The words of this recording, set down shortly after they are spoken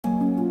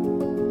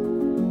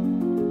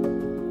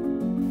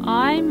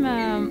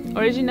I'm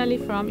originally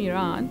from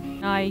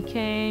Iran. I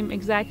came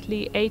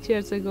exactly 8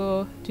 years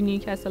ago to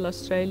Newcastle,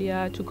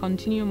 Australia to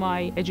continue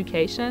my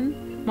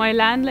education. My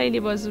landlady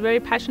was very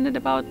passionate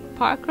about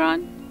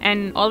ParkRun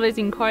and always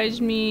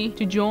encouraged me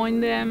to join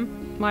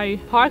them. My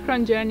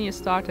ParkRun journey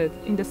started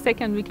in the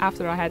second week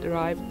after I had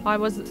arrived. I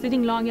was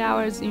sitting long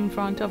hours in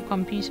front of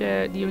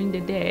computer during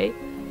the day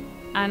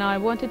and I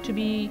wanted to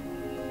be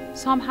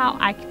somehow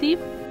active.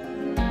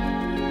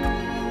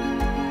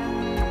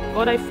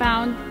 What I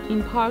found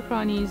in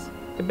ParkRun is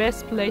the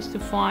best place to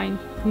find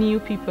new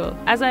people.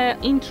 As an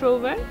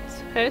introvert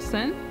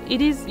person,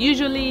 it is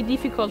usually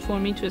difficult for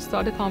me to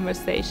start a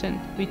conversation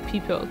with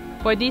people.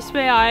 But this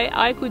way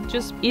I could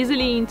just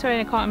easily enter in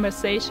a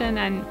conversation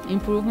and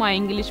improve my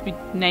English with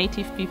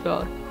native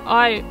people.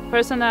 I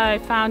personally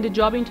found a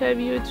job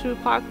interview through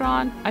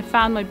ParkRun. I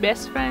found my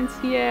best friends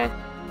here.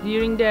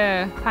 During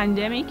the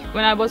pandemic,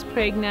 when I was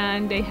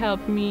pregnant, they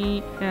helped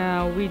me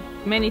with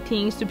many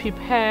things to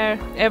prepare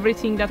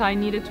everything that I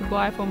needed to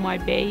buy for my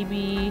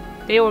baby.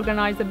 They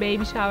organized a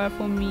baby shower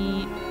for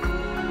me.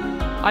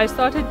 I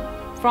started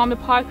from the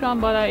ParkRun,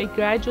 but I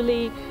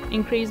gradually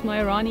increased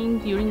my running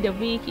during the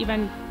week,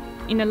 even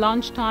in the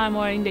lunchtime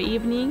or in the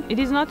evening. It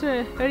is not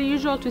very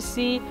usual to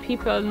see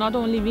people, not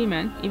only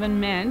women, even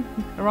men,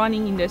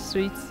 running in the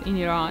streets in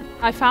Iran.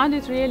 I found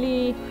it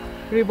really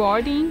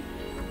rewarding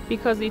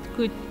because it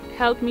could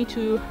help me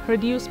to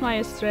reduce my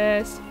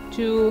stress,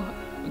 to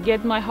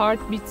get my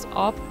heartbeats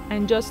up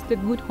and just the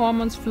good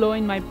hormones flow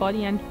in my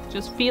body and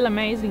just feel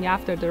amazing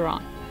after the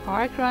run.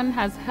 ParkRun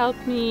has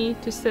helped me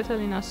to settle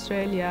in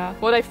Australia.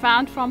 What I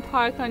found from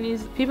ParkRun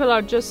is people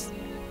are just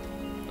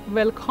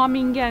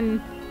welcoming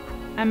and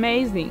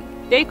amazing.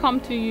 They come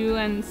to you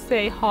and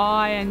say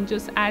hi and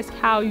just ask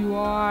how you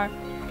are.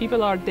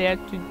 People are there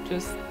to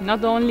just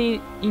not only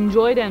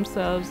enjoy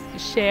themselves,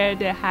 share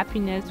their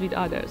happiness with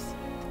others.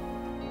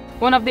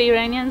 One of the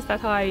Iranians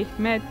that I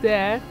met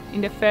there in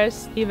the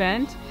first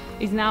event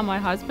is now my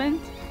husband,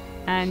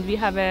 and we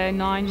have a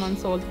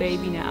 9-month-old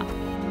baby now.